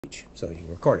so you can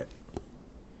record it.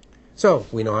 So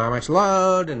we know how much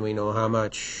load and we know how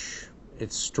much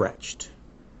it's stretched.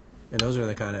 And those are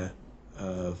the kind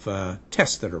of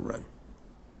tests that are run.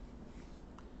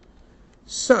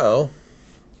 So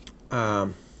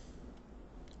we're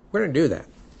going to do that.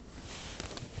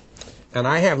 And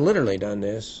I have literally done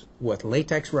this with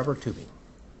latex rubber tubing.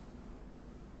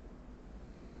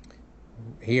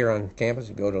 Here on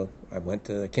campus, I went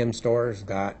to the chem stores,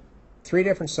 got 3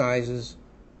 different sizes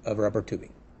of rubber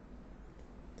tubing.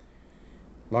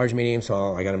 Large, medium,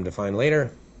 small. I got them defined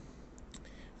later.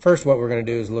 First, what we're going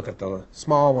to do is look at the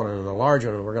small one and the large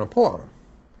one, and we're going to pull on them.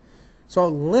 So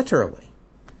literally,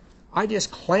 I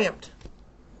just clamped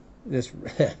this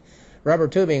rubber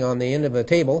tubing on the end of a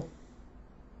table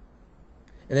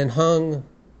and then hung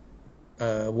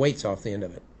weights off the end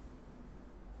of it.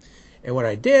 And what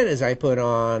I did is I put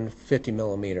on 50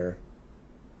 millimeter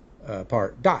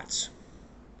part dots.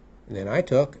 And then I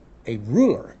took a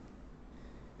ruler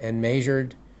and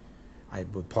measured. I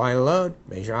would apply the load,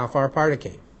 measure how far apart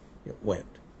it went.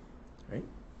 Right?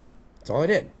 That's all I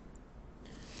did.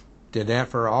 Did that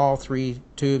for all 3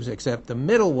 tubes except the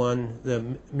middle one,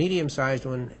 the medium-sized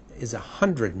one, is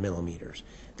 100 millimeters.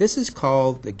 This is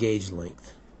called the gauge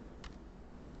length.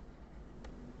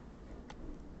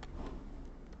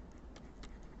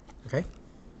 Okay?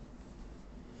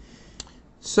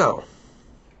 So,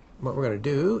 what we're going to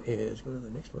do is go to the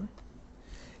next one.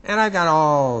 And I've got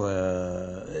all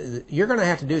the... You're going to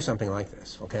have to do something like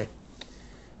this, okay?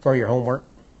 For your homework.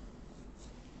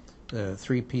 The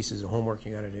 3 pieces of homework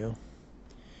you got to do.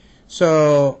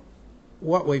 So,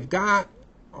 what we've got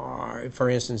are, for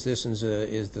instance, this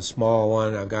is the small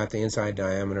one. I've got the inside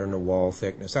diameter and the wall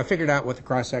thickness. I figured out what the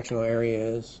cross-sectional area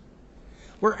is.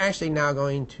 We're actually now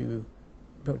going to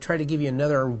try to give you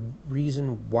another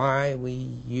reason why we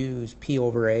use P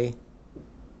over A.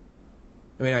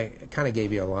 I mean, I kind of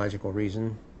gave you a logical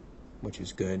reason, which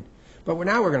is good. But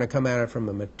now we're going to come at it from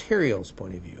a materials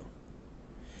point of view.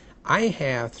 I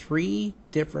have 3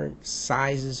 different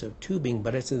sizes of tubing,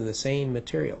 but it's of the same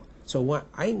material. So what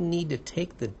I need to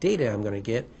take the data I'm going to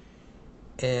get,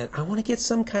 and I want to get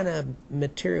some kind of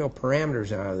material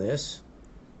parameters out of this.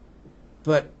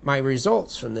 But my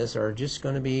results from this are just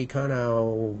going to be kind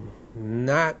of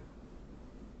not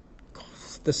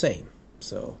the same.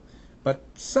 So, but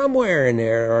somewhere in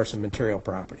there are some material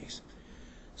properties.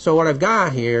 So what I've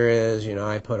got here is,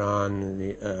 I put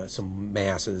on some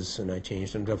masses and I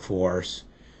changed them to force.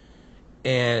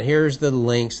 And here's the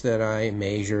lengths that I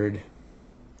measured.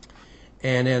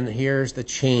 And then here's the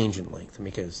change in length,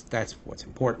 because that's what's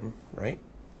important, right?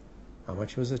 How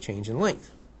much was the change in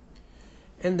length?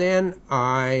 And then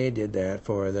I did that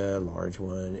for the large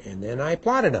one, and then I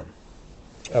plotted them.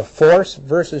 A force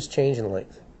versus change in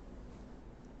length.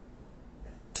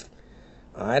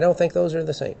 I don't think those are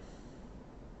the same.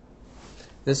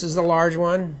 This is the large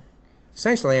one.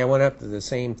 Essentially, I went up to the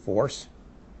same force,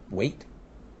 weight.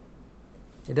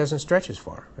 It doesn't stretch as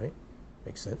far, right?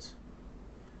 Makes sense.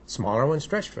 Smaller ones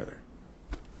stretch further.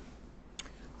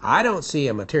 I don't see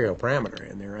a material parameter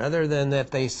in there other than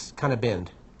that they kind of bend.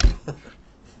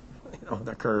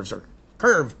 The curves are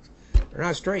curved. They're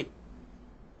not straight.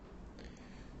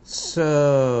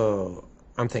 So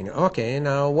I'm thinking, okay,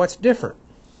 now what's different?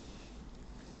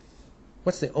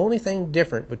 What's the only thing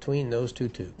different between those 2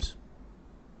 tubes?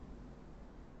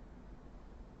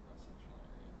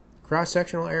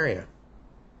 Cross-sectional area.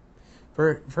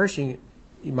 First, you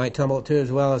might tumble it to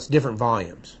as well as different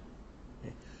volumes.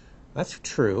 That's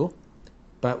true,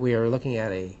 but we are looking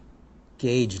at a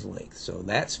gauge length, so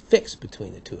that's fixed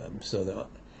between the 2 of them. So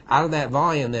out of that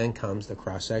volume then comes the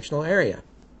cross-sectional area.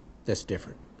 That's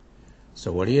different.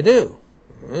 So what do?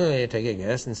 You take a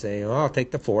guess and say, well, I'll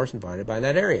take the force and divide it by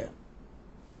that area.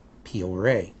 P over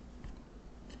A.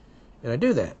 And I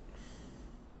do that.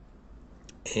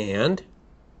 And,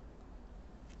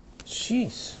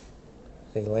 jeez,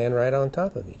 they land right on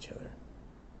top of each other.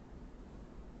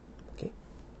 Okay.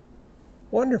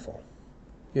 Wonderful.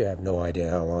 You have no idea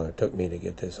how long it took me to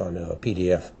get this onto a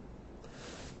PDF.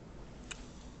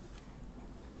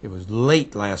 It was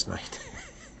late last night.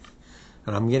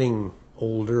 And I'm getting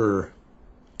older.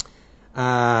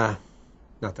 Not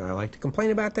that I like to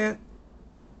complain about that.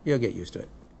 You'll get used to it.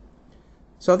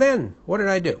 So then, what did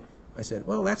I do? I said,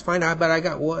 well, that's fine, but I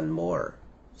got one more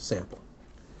sample.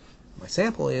 My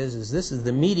sample is this is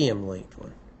the medium length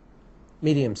one.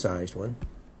 Medium-sized one.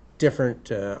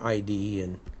 Different ID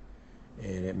and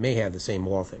it may have the same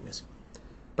wall thickness.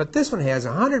 But this one has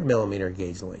 100 millimeter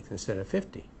gauge length instead of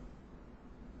 50.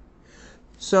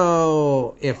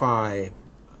 So if I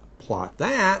plot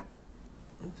that,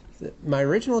 my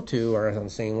original 2 are on the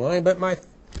same line, but my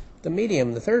the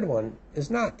medium, the third one, is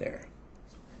not there.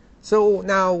 So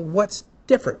now what's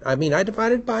different? I mean, I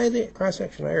divided by the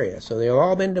cross-sectional area. So they've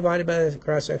all been divided by the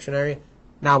cross-sectional area.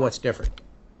 Now what's different?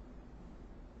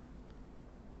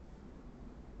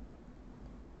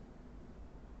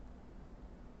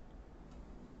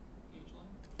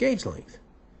 Gauge length.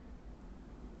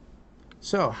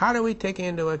 So how do we take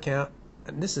into account,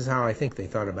 and this is how I think they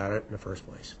thought about it in the first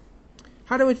place.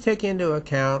 How do we take into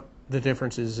account the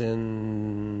differences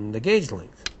in the gauge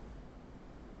length?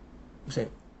 You say,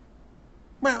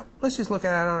 well, let's just look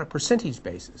at it on a percentage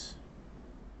basis.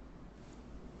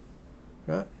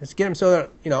 Right? Let's get them so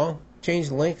that, you know, change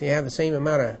the length, you have the same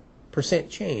amount of percent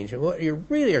change. And what you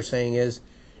really are saying is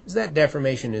that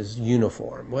deformation is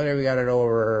uniform. Whether we got it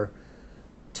over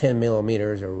 10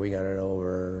 millimeters or we got it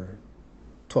over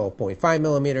 12.5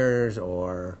 millimeters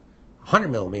or 100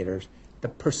 millimeters, the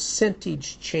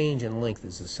percentage change in length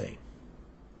is the same.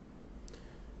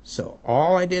 So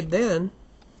all I did then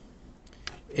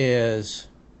is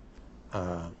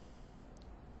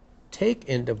take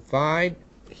and divide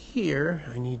here.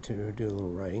 I need to do a little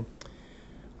writing.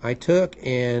 I took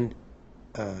and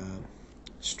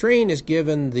strain is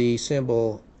given the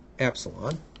symbol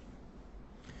epsilon.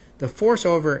 The force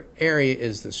over area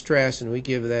is the stress, and we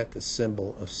give that the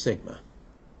symbol of sigma.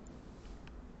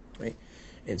 Right?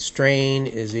 And strain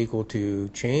is equal to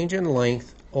change in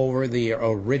length over the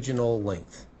original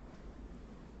length.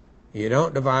 You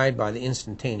don't divide by the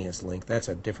instantaneous length. That's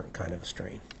a different kind of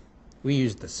strain. We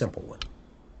use the simple one.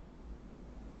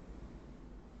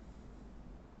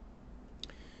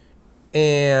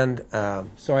 And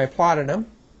so I plotted them.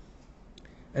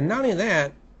 And not only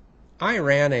that, I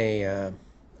ran a,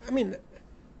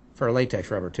 for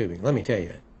latex rubber tubing, let me tell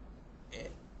you.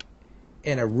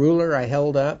 And a ruler I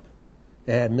held up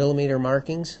that had millimeter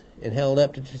markings and held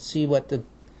up to see what the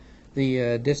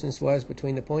distance was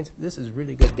between the points. This is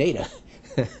really good data.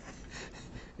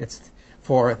 It's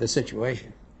for the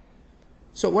situation.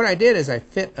 So what I did is I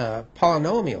fit a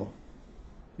polynomial,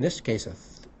 in this case a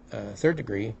third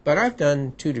degree, but I've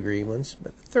done 2-degree ones,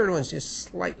 but the third one's just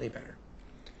slightly better.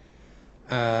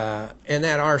 And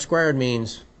that r squared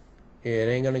means it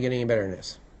ain't going to get any better than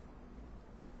this.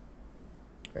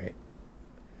 Right?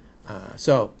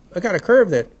 So I got a curve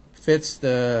that fits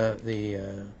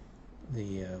the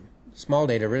small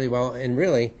data really well, and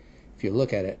really, if you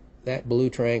look at it, that blue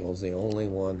triangle is the only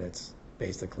one that's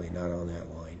basically not on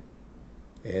that line.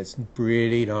 It's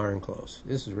pretty darn close.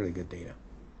 This is really good data.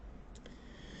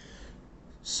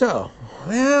 So,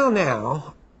 well,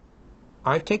 now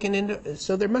I've taken into,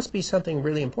 so there must be something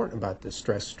really important about this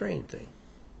stress strain thing,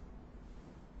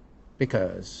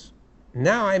 because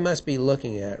now I must be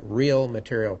looking at real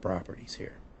material properties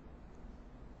here,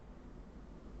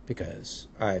 because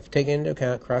I've taken into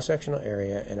account cross-sectional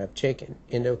area and I've taken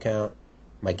into account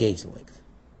my gauge length.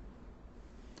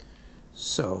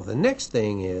 So the next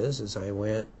thing is I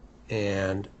went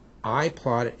and I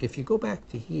plotted, if you go back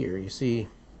to here, you see,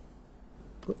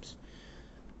 whoops,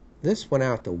 this went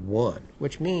out to 1,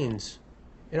 which means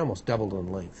it almost doubled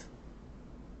in length,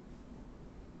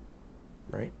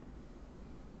 right?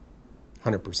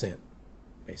 100%,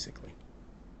 basically.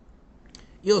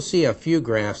 You'll see a few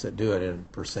graphs that do it in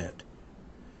percent,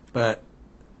 but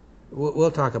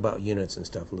we'll talk about units and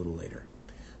stuff a little later.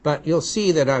 But you'll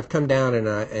see that I've come down and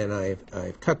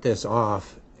I've cut this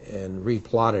off and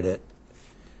replotted it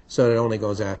so that it only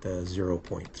goes out to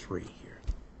 0.3 here.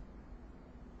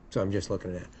 So I'm just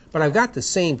looking at that. But I've got the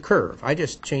same curve. I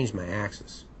just changed my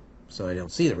axis so I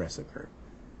don't see the rest of the curve.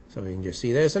 So we can just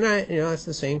see this, and it's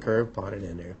the same curve plotted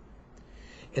in there.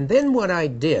 And then what I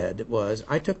did was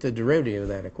I took the derivative of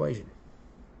that equation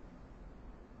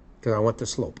because I want the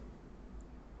slope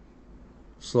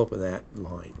of that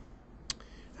line.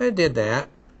 I did that,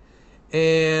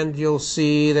 and you'll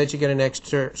see that you get an x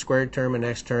squared term, an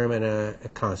x term, and a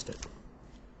constant.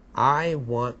 I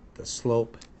want the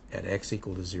slope at x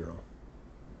equal to 0.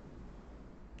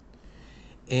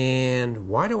 And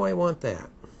why do I want that?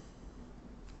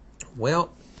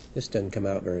 Well, this doesn't come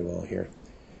out very well here.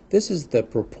 This is the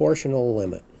proportional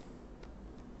limit.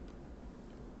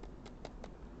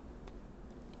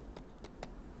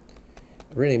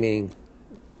 Really meaning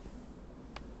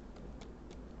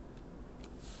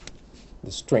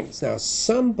the strengths. Now,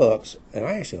 some books, and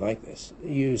I actually like this,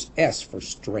 use S for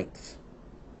strength.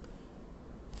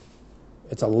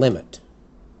 It's a limit,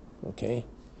 okay?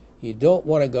 You don't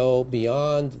want to go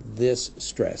beyond this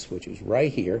stress, which is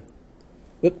right here,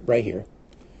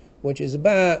 which is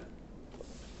about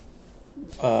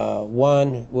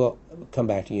 1, we'll come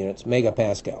back to units,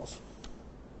 megapascals,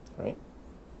 right?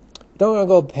 Don't want to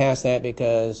go past that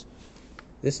because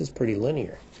this is pretty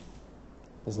linear.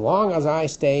 as long as I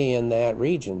stay in that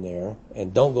region there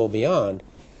and don't go beyond,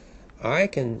 I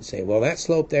can say, well, that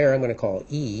slope there I'm going to call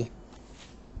E.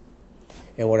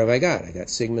 And what have I got? I got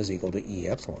sigma is equal to E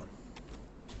epsilon.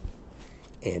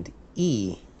 And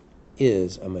E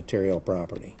is a material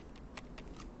property.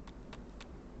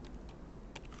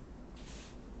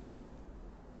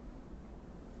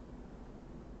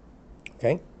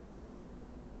 Okay?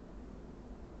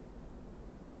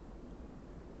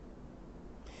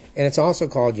 And it's also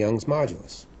called Young's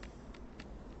modulus.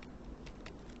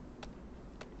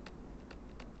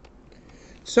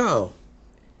 So,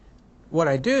 what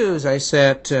I do is I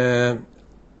set at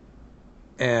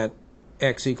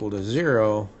x equal to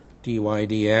 0, dy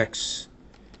dx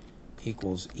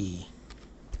equals E.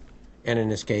 And in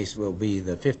this case, it will be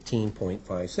the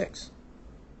 15.56.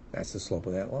 That's the slope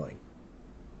of that line.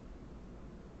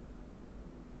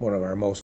 One of our most